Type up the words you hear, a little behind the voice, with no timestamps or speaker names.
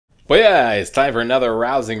But yeah, it's time for another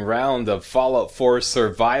rousing round of Fallout 4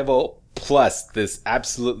 Survival plus this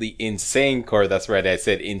absolutely insane core. That's right, I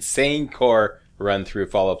said insane core run through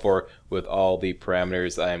Fallout 4 with all the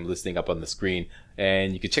parameters I'm listing up on the screen.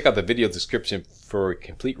 And you can check out the video description for a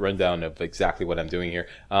complete rundown of exactly what I'm doing here.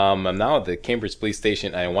 I'm now at the Cambridge Police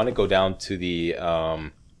Station, and I want to go down to the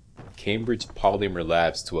Cambridge Polymer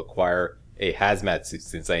Labs to acquire a hazmat suit.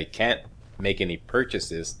 Since I can't make any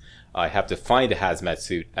purchases, I have to find a hazmat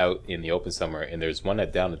suit out in the open somewhere, and there's one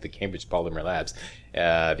down at the Cambridge Polymer Labs.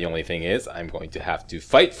 The only thing is, I'm going to have to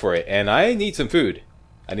fight for it, and I need some food.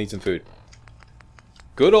 I need some food.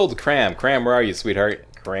 Good old Cram. Cram, where are you, sweetheart?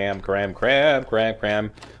 Cram, Cram, Cram, Cram,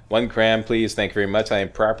 Cram. One Cram, please. Thank you very much. I am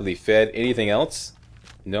properly fed. Anything else?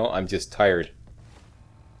 No, I'm just tired.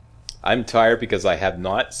 I'm tired because I have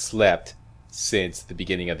not slept since the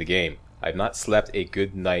beginning of the game. I've not slept a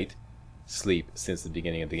good night sleep since the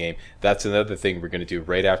beginning of the game. That's another thing we're going to do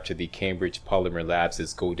right after the Cambridge Polymer Labs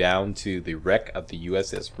is go down to the wreck of the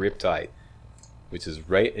USS Riptide, which is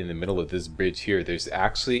right in the middle of this bridge here. There's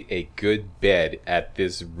actually a good bed at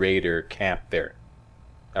this raider camp there.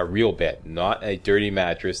 A real bed, not a dirty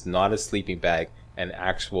mattress, not a sleeping bag, an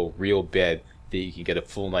actual real bed that you can get a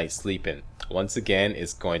full night's sleep in. Once again,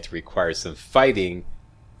 it's going to require some fighting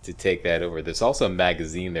to take that over. There's also a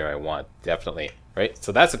magazine there I want, definitely. Right,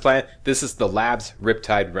 so that's the plan. This is the Labs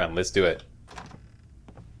Riptide run. Let's do it.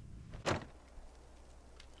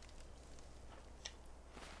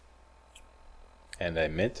 And I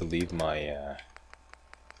meant to leave my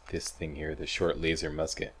this thing here, the short laser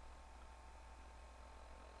musket.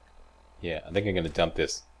 Yeah, I think I'm gonna dump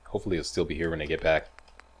this. Hopefully it'll still be here when I get back,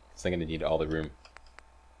 because I'm gonna need all the room.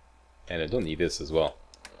 And I don't need this as well.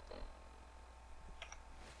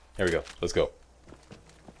 There we go. Let's go.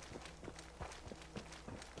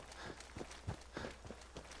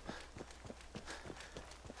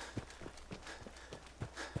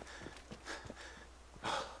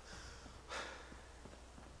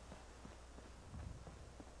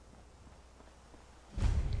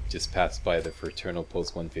 Just passed by the Fraternal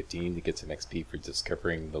Post 115 to get some XP for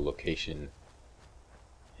discovering the location.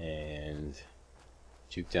 And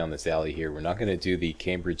juke down this alley here. We're not going to do the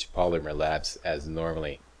Cambridge Polymer Labs as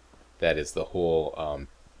normally. That is the whole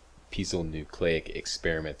piezonucleic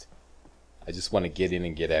experiment. I just want to get in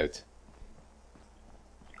and get out.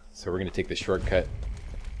 So we're going to take the shortcut.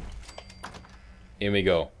 In we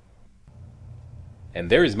go. And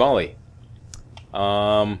there's Molly.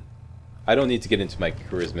 I don't need to get into my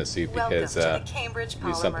charisma suit because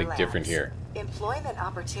do something different here. Employment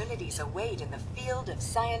opportunities await in the field of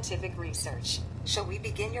scientific research. Shall we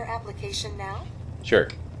begin your application now? Sure.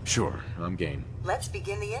 Sure, I'm game. Let's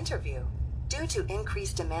begin the interview. Due to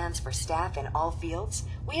increased demands for staff in all fields,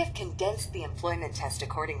 we have condensed the employment test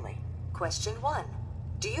accordingly. Question 1.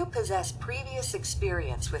 Do you possess previous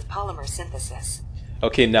experience with polymer synthesis?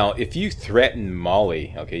 Okay, now if you threaten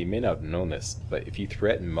Molly, okay, you may not have known this, but if you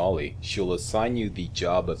threaten Molly, she'll assign you the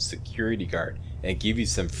job of security guard and give you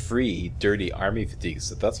some free dirty army fatigue.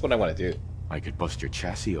 So that's what I want to do. I could bust your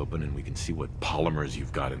chassis open and we can see what polymers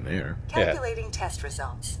you've got in there. Calculating test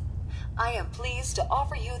results. I am pleased to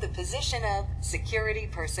offer you the position of security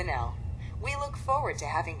personnel. We look forward to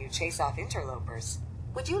having you chase off interlopers.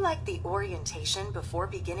 Would you like the orientation before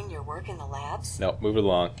beginning your work in the labs? No, move it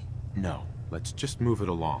along. No, let's just move it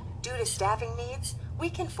along. Due to staffing needs, we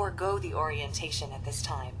can forego the orientation at this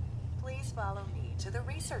time. Please follow me to the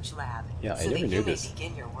research lab. Yeah, so I never knew this.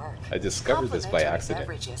 Begin your work. I discovered this by accident.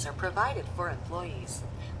 Beverages are provided for employees.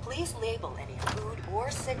 Please label any food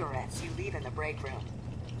or cigarettes you leave in the break room.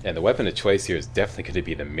 And the weapon of choice here is definitely going to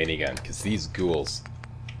be the minigun, because these ghouls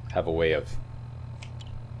have a way of,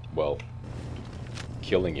 well,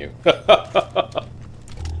 killing you.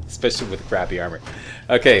 Especially with crappy armor.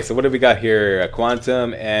 Okay, so what do we got here? A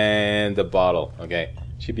quantum and a bottle. Okay,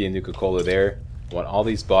 should be a Nuka-Cola there. I want all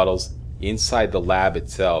these bottles. Inside the lab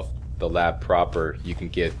itself, the lab proper, you can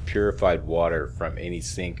get purified water from any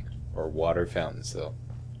sink or water fountain. So,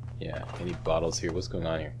 yeah, any bottles here? What's going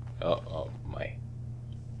on here? Oh my.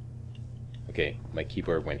 Okay, my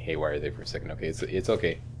keyboard went haywire there for a second. Okay, it's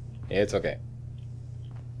okay. It's okay.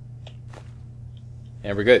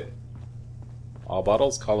 And we're good. All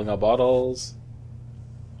bottles, calling all bottles.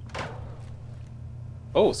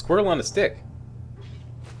 Oh, squirrel on a stick.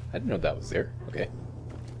 I didn't know that was there. Okay.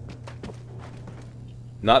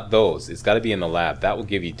 Not those. It's got to be in the lab. That will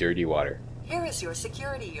give you dirty water. Here is your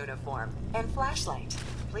security uniform and flashlight.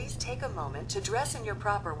 Please take a moment to dress in your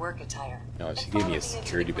proper work attire. No, she gave me a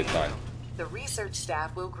security baton. The research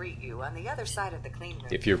staff will greet you on the other side of the clean room.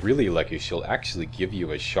 If you're really lucky, she'll actually give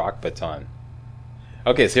you a shock baton.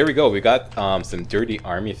 Okay, so here we go. We got some dirty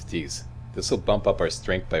army fatigues. This will bump up our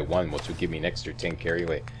strength by 1, which will give me an extra 10 carry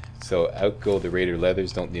weight. So out go the Raider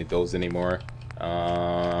leathers. Don't need those anymore.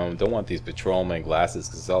 Don't want these patrolman glasses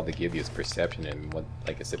because all they give you is perception, and what,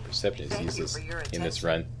 like I said, perception is useless in this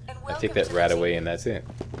run. I take that rat away, and that's it.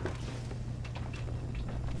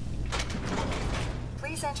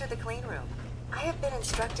 Please enter the clean room. I have been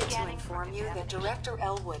instructed to inform you that Director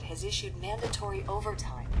Elwood has issued mandatory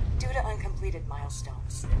overtime due to uncompleted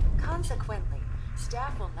milestones. Consequently,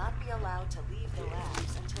 staff will not be allowed to leave the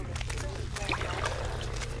labs until the facility plan project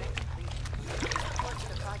has been completed. Report to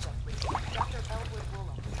the project lead, Dr. Elwood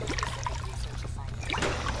Woollum, for specific research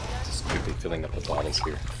assignments. Just quickly filling up the bottles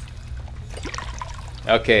here.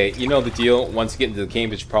 Okay, you know the deal. Once you get into the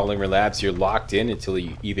Cambridge Polymer Labs, you're locked in until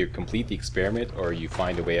you either complete the experiment or you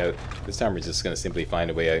find a way out. This time we're just going to simply find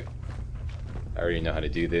a way out. I already know how to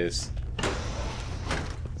do this.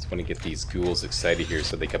 Just want to get these ghouls excited here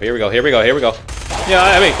so they come. Here we go, here we go, here we go. Yeah,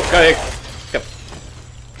 I mean, go ahead. Come.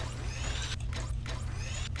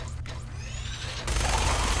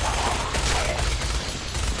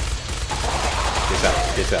 Get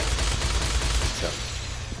up, get up.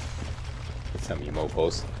 Some you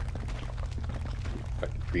mofos.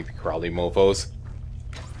 Fucking creepy crawly mofos.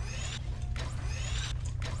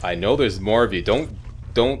 I know there's more of you. Don't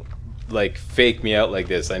like fake me out like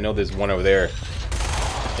this. I know there's one over there.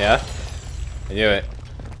 Yeah? I knew it.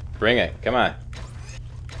 Bring it. Come on.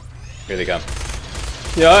 Here they come.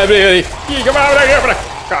 Yeah, everybody. Come on over here.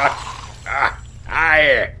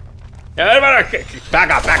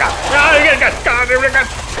 Back up, back up.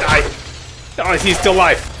 Oh, he's still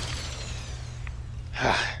alive.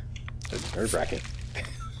 That's nerve-wracking.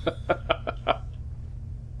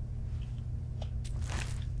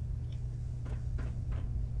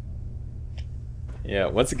 Yeah,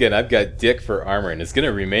 once again, I've got dick for armor, and it's going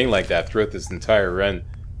to remain like that throughout this entire run.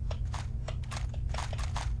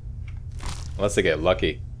 Unless I get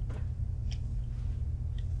lucky.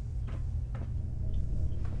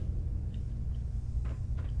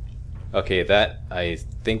 Okay, I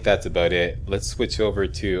think that's about it. Let's switch over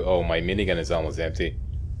to... Oh, my minigun is almost empty.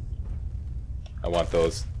 I want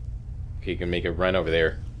those. Okay, you can make a run over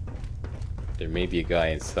there. There may be a guy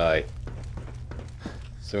inside.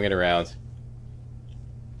 Swing it around.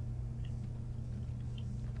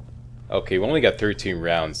 Okay, we only got 13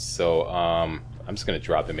 rounds, so I'm just going to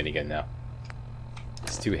drop the minigun now.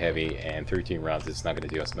 It's too heavy, and 13 rounds is not going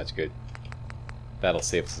to do us much good. That'll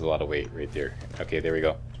save us a lot of weight right there. Okay, there we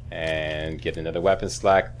go. And get another weapon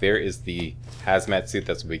slack. There is the hazmat suit.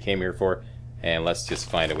 That's what we came here for. And let's just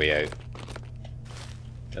find a way out.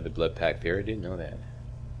 Another blood pack there. I didn't know that.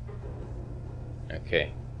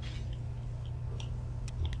 Okay.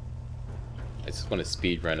 I just want to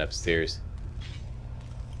speed run upstairs.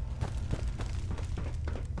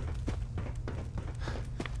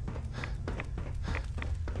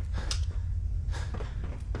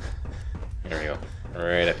 There we go.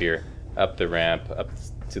 Right up here. Up the ramp. Up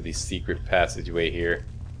to the secret passageway here.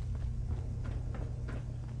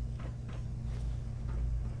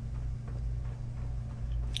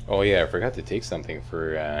 Oh yeah, I forgot to take something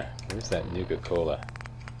for, where's that Nuka-Cola?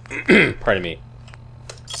 Pardon me.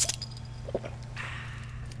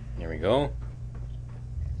 There we go.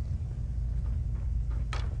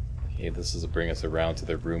 Okay, this is to bring us around to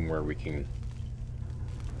the room where we can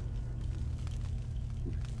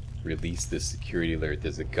release this security alert.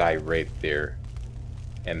 There's a guy right there.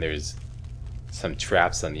 And there's some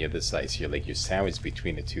traps on the other side, so you're sandwiched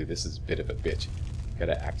between the two. This is a bit of a bitch.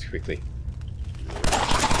 Gotta act quickly.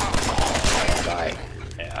 Die.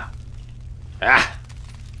 Yeah. Ah!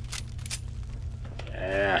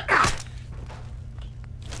 Yeah.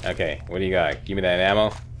 Okay, what do you got? Give me that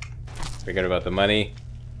ammo. Forget about the money.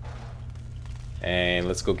 And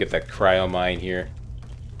let's go get that cryo mine here.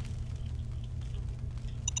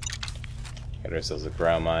 Get ourselves a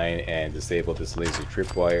cryo mine and disable this laser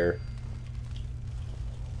tripwire.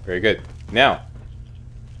 Very good. Now,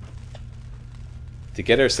 to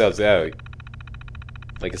get ourselves out,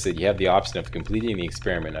 like I said, you have the option of completing the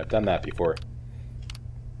experiment. I've done that before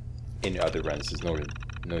in other runs. There's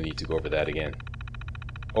no need to go over that again.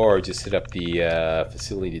 Or just hit up the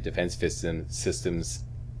facility defense systems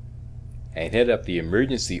and hit up the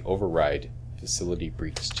emergency override. Facility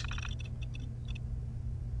breached.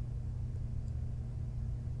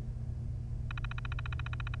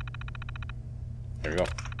 There we go.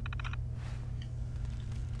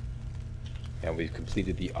 And we've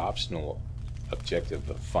completed the optional objective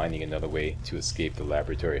of finding another way to escape the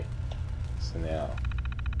laboratory. So now,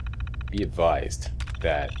 be advised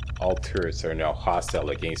that all turrets are now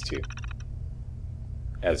hostile against you,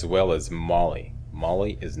 as well as Molly.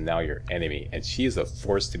 Molly is now your enemy, and she is a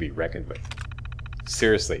force to be reckoned with.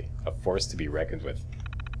 Seriously, a force to be reckoned with.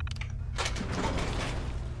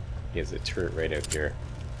 He has a turret right out here.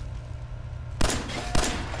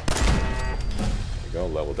 There we go,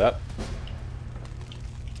 leveled up.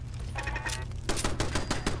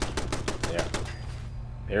 Yeah.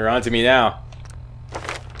 They're on to me now.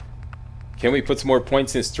 Can we put some more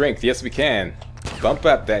points in strength? Yes, we can. Bump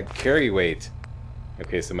up that carry weight.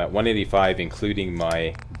 Okay, so I'm at 185, including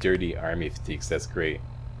my dirty army fatigues. That's great.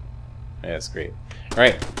 Yeah, that's great.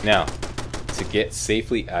 Alright, now, to get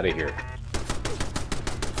safely out of here.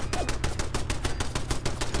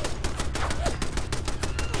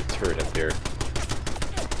 Turret up there.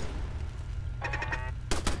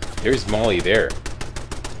 There's Molly there.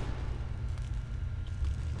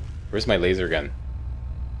 Where's my laser gun?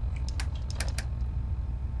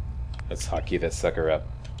 Let's hotkey that sucker up.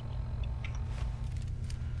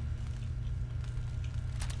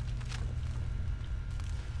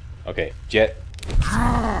 Okay, jet.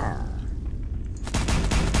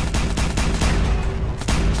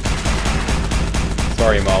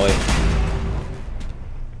 Sorry, Molly.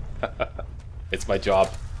 It's my job.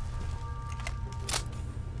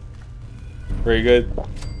 Very good.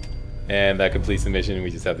 And that completes the mission.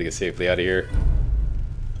 We just have to get safely out of here.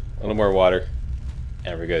 A little more water.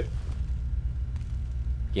 And we're good.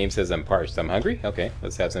 Game says I'm parched. I'm hungry? Okay,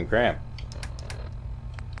 let's have some cram.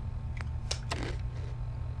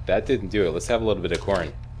 That didn't do it. Let's have a little bit of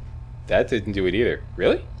corn. That didn't do it either.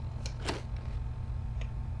 Really?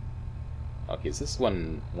 Okay, is this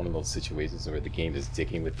one of those situations where the game is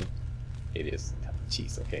dicking with me? It is.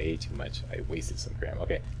 Jeez, okay, I ate too much. I wasted some cram.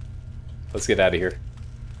 Okay. Let's get out of here.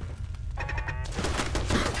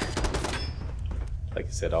 Like I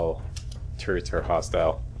said, all turrets are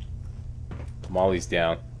hostile. Molly's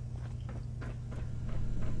down.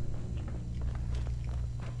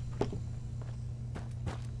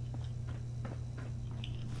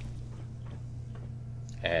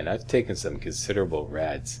 And I've taken some considerable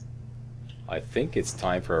rads. I think it's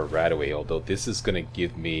time for a radaway, although this is going to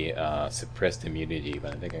give me suppressed immunity,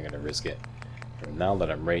 but I think I'm going to risk it. And now that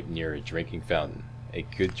I'm right near a drinking fountain, a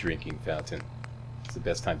good drinking fountain, it's the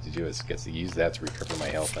best time to do it because I use that to recover my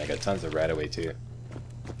health. And I got tons of radaway too.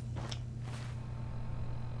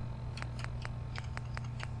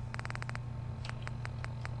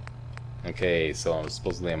 Okay, so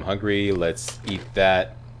supposedly I'm hungry. Let's eat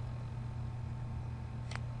that.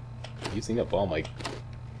 Using up all my...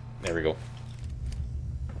 There we go.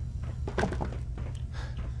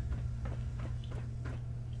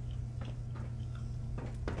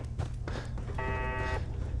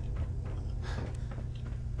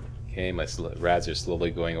 Okay, my rads are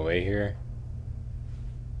slowly going away here.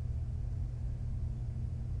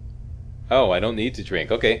 Oh, I don't need to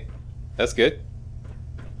drink. Okay, that's good.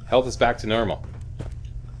 Health is back to normal.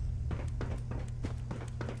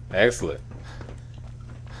 Excellent.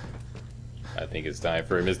 I think it's time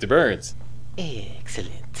for Mr. Burns.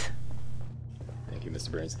 Excellent. Thank you,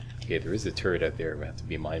 Mr. Burns. Okay, there is a turret out there. We have to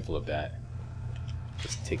be mindful of that.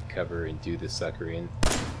 Just take cover and do the sucker in.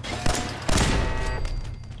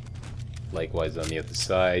 Likewise on the other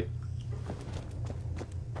side.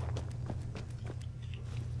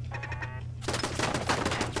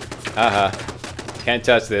 Haha. Can't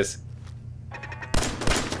touch this.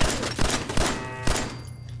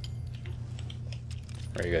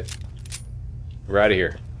 Very good. We're out of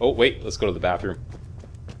here. Oh, wait. Let's go to the bathroom.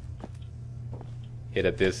 Hit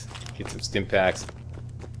up this. Get some stim packs.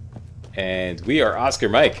 And we are Oscar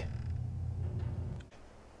Mike.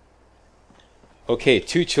 Okay,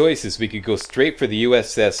 two choices. We could go straight for the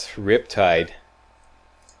USS Riptide,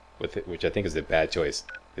 with it, which I think is a bad choice,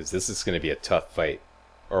 because this is going to be a tough fight.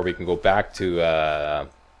 Or we can go back to the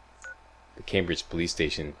Cambridge police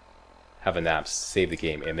station, have a nap, save the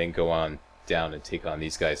game, and then go on down and take on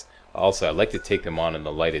these guys. Also, I'd like to take them on in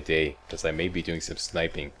the light of day, because I may be doing some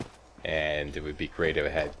sniping, and it would be great if I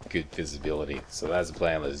had good visibility. So that's the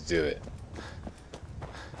plan. Let's do it.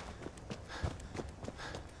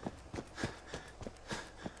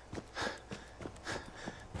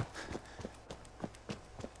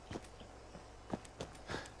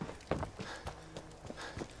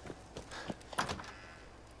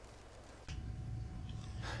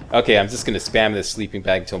 Okay, I'm just going to spam this sleeping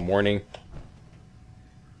bag until morning.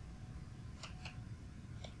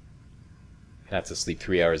 I have to sleep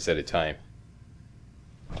 3 hours at a time.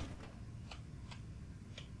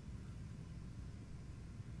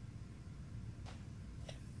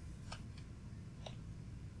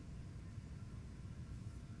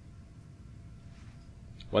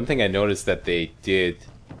 One thing I noticed that they did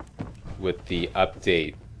with the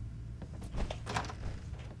update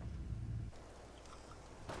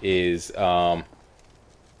is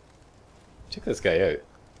check this guy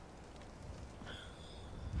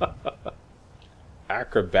out.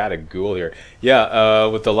 Acrobatic ghoul here. Yeah,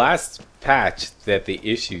 with the last patch that they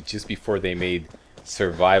issued just before they made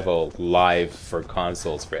survival live for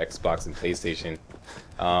consoles for Xbox and PlayStation,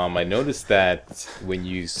 I noticed that when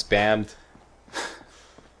you spammed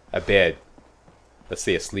a bed, let's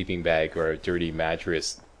say a sleeping bag or a dirty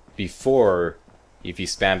mattress, before, if you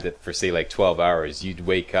spammed it for say like 12 hours, you'd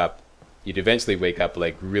eventually wake up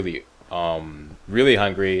like really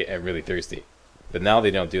hungry and really thirsty. But now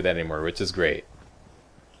they don't do that anymore, which is great.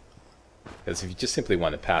 Because if you just simply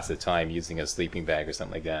want to pass the time using a sleeping bag or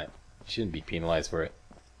something like that, you shouldn't be penalized for it.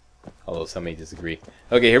 Although some may disagree.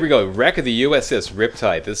 Okay, here we go. Wreck of the USS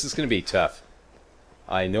Riptide. This is going to be tough.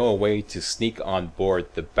 I know a way to sneak on board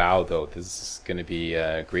the bow, though. This is going to be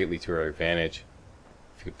greatly to our advantage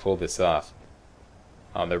if we pull this off.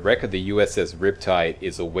 The Wreck of the USS Riptide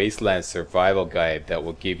is a wasteland survival guide that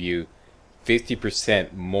will give you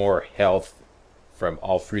 50% more health from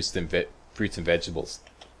all fruits and vegetables,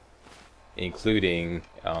 including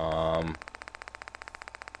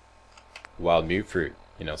wild mute fruit,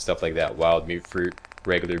 you know, stuff like that. Wild mute fruit,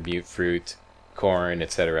 regular mute fruit, corn,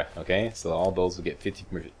 etc. Okay, so all those will get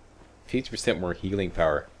 50% more healing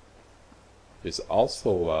power. There's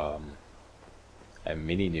also a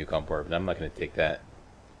mini nuke on board, but I'm not going to take that.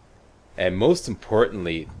 And most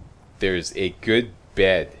importantly, there's a good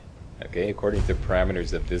bed. Okay, according to the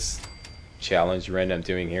parameters of this challenge run I'm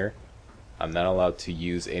doing here, I'm not allowed to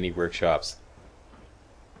use any workshops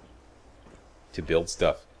to build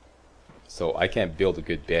stuff. So I can't build a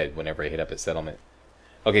good bed whenever I hit up a settlement.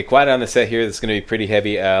 Okay, quiet on the set here. This is going to be pretty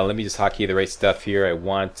heavy. Let me just hotkey the right stuff here. I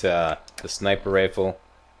want the sniper rifle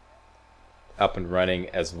up and running,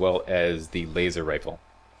 as well as the laser rifle.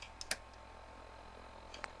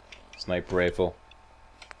 Sniper rifle.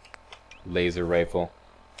 Laser rifle.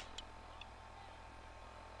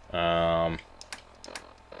 Do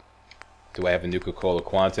I have a Nuka-Cola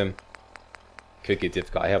Quantum? Could get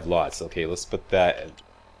difficult. I have lots. Okay, let's put that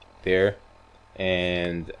there.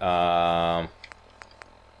 And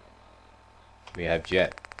we have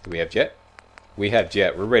jet. Do we have jet? We have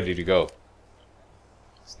jet. We're ready to go.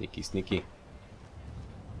 Sneaky, sneaky.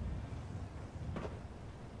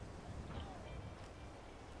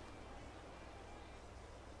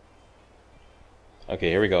 Okay,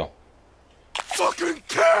 here we go. Fucking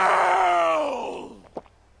kill!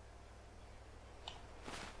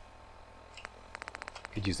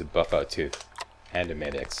 Could use a buff out too. And a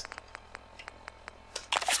Med-X.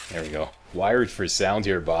 There we go. Wired for sound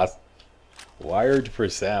here, boss. Wired for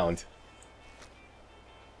sound.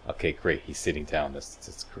 Okay, great. He's sitting down.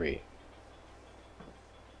 That's great.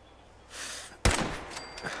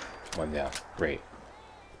 One down. Great.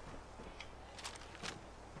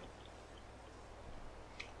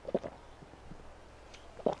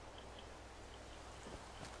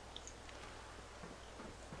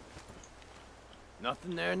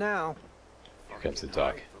 Nothing there now. Here comes the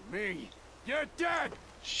dog. For me, you're dead.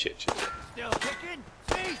 Shit. Still kicking?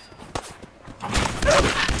 Cease.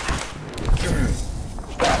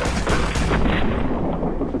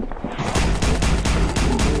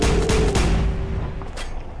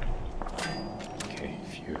 Okay,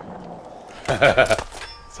 phew.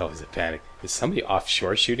 It's always a panic. Is somebody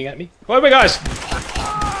offshore shooting at me? Oh my gosh!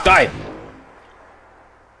 Die!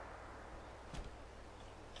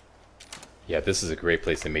 Yeah, this is a great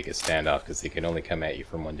place to make a standoff because they can only come at you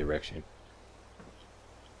from one direction.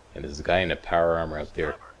 And there's a guy in a power armor out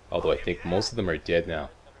there. Although I think most of them are dead now.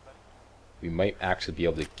 We might actually be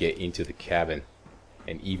able to get into the cabin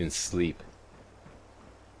and even sleep.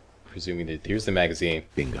 Presuming that here's the magazine.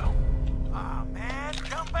 Bingo. Aw, man,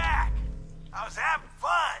 come back. I was having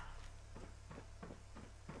fun.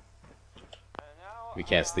 We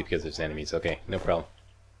can't sleep because there's enemies. Okay, no problem.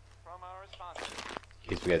 In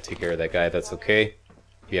case we gotta take care of that guy, that's okay.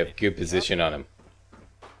 We have good position on him.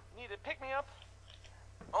 Need to pick me up?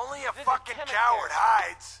 Only a fucking coward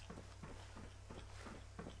hides.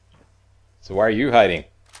 So why are you hiding?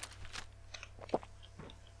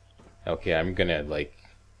 Okay, I'm gonna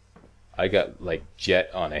I got like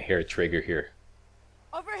jet on a hair trigger here.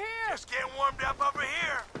 Over here! Just getting warmed up over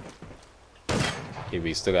here. Okay,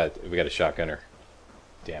 we got a shotgunner.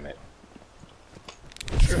 Damn it.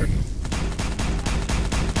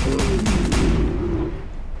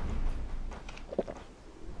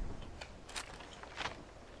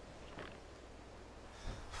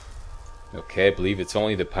 Okay, I believe it's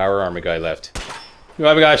only the power armor guy left.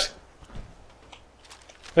 Oh my gosh!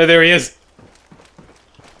 Oh, there he is!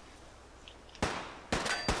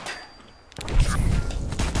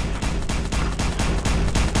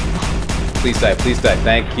 Please die, please die.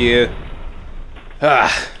 Thank you.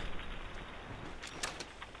 Ah.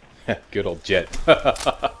 Good old jet.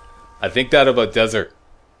 I think that about does her.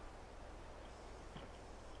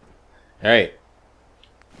 Alright.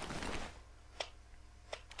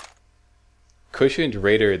 Cushioned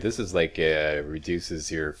Raider, this is like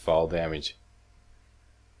reduces your fall damage.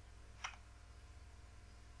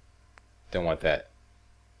 Don't want that.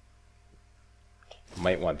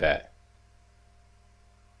 Might want that.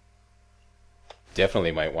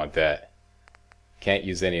 Definitely might want that. Can't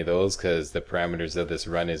use any of those because the parameters of this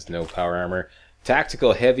run is no power armor.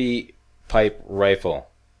 Tactical heavy pipe rifle.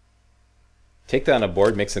 Take that on a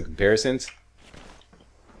board, make some comparisons.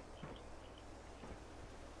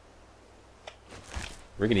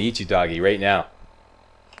 We're gonna eat you, doggy, right now.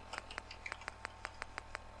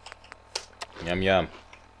 Yum yum.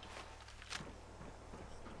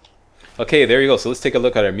 Okay, there you go. So let's take a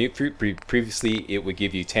look at our mute fruit. Previously, it would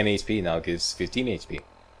give you 10 HP. Now it gives 15 HP.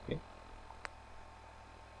 Okay.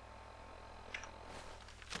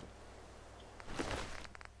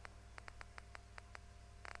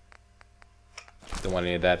 Don't want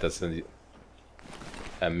any of that. That's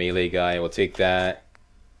a melee guy. We'll take that.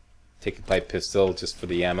 Take a pipe pistol just for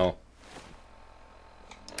the ammo.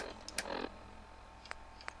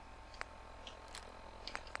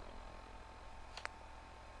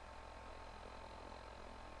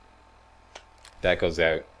 That goes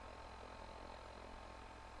out.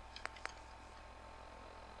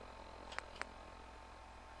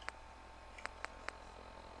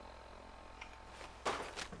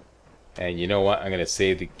 And you know what? I'm gonna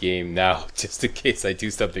save the game now just in case I do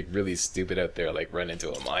something really stupid out there, like run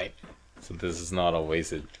into a mine. So this is not all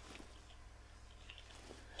wasted.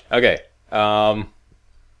 Okay.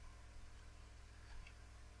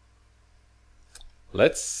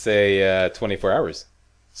 Let's say 24 hours.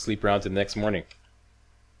 Sleep around to the next morning.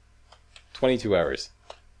 22 hours.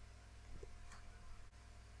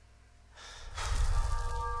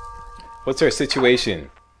 What's our situation?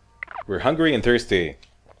 We're hungry and thirsty.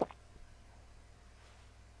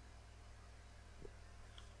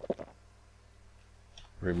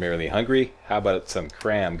 We're merely hungry. How about some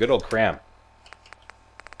cram? Good old cram.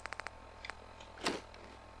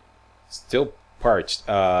 Still parched.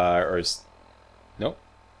 Nope.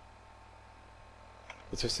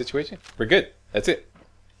 What's our situation? We're good. That's it.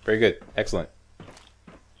 Very good. Excellent.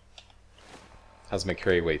 How's my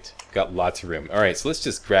carry weight? Got lots of room. Alright, so let's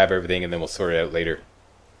just grab everything and then we'll sort it out later.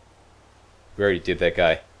 We already did that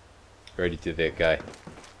guy. We already did that guy.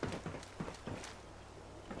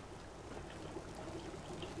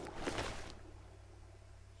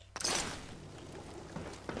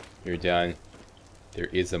 You're done. There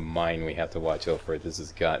is a mine we have to watch out for. This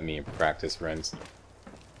has got me in practice runs. It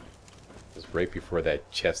was right before that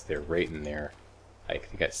chest there, right in there. I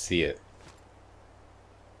think I see it.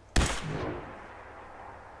 Come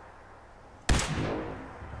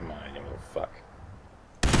on, you little fuck.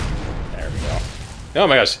 There we go. Oh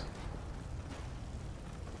my gosh!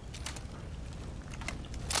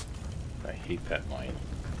 I hate that mine.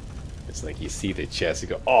 It's like you see the chest, you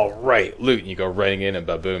go, all right, loot, and you go running in and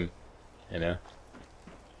ba-boom. You know?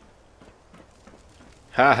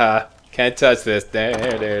 Haha. Can't touch this.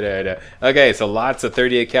 Okay, so lots of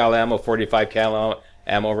 38 cal ammo, 45 cal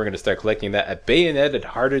ammo. We're going to start collecting that. A bayoneted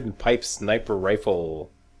hardened pipe sniper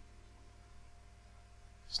rifle.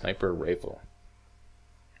 Sniper rifle.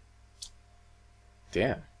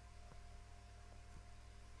 Damn.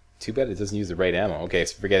 Too bad it doesn't use the right ammo. Okay,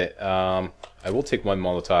 so forget it. I will take one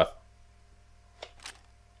Molotov.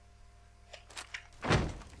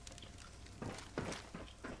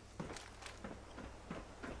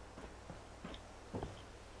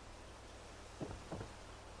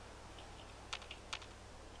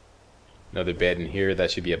 Another bed in here, that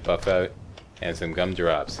should be a buff out. And some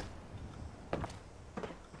gumdrops.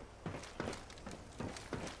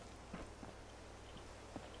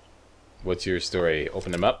 What's your story?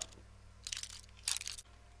 Open them up.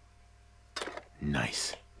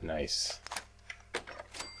 Nice. Nice.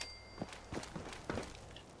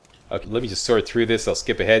 Okay, let me just sort through this. I'll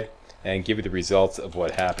skip ahead and give you the results of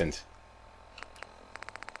what happened.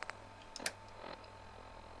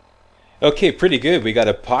 Okay, pretty good. We got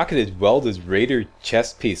a pocketed welded Raider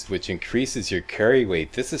chest piece, which increases your carry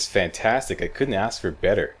weight. This is fantastic. I couldn't ask for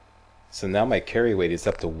better. So now my carry weight is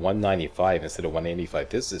up to 195 instead of 185.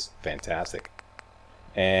 This is fantastic.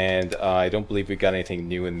 And I don't believe we got anything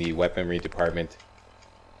new in the weaponry department.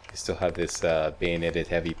 We still have this bayoneted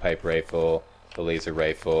heavy pipe rifle, the laser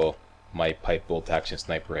rifle, my pipe bolt action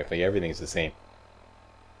sniper rifle. Yeah, everything's the same.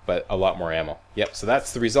 But a lot more ammo. Yep, so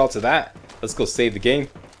that's the results of that. Let's go save the game.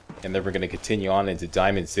 And then we're going to continue on into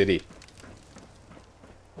Diamond City.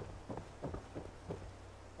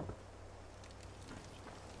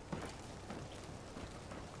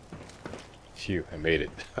 Phew, I made it.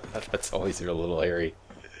 That's always a little hairy.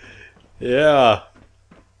 Yeah.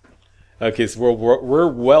 Okay, so we're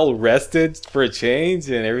well rested for a change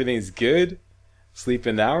and everything's good. Sleep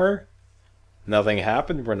an hour. Nothing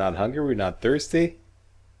happened. We're not hungry. We're not thirsty.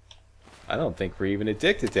 I don't think we're even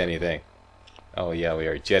addicted to anything. Oh yeah, we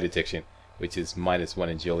are. Jet addiction, which is -1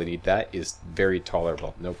 agility. That is very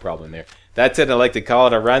tolerable. No problem there. That's it. I'd like to call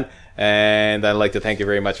it a run. And I'd like to thank you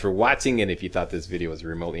very much for watching. And if you thought this video was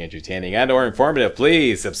remotely entertaining and or informative,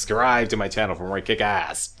 please subscribe to my channel for more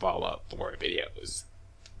kick-ass Fallout 4 videos.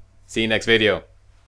 See you next video.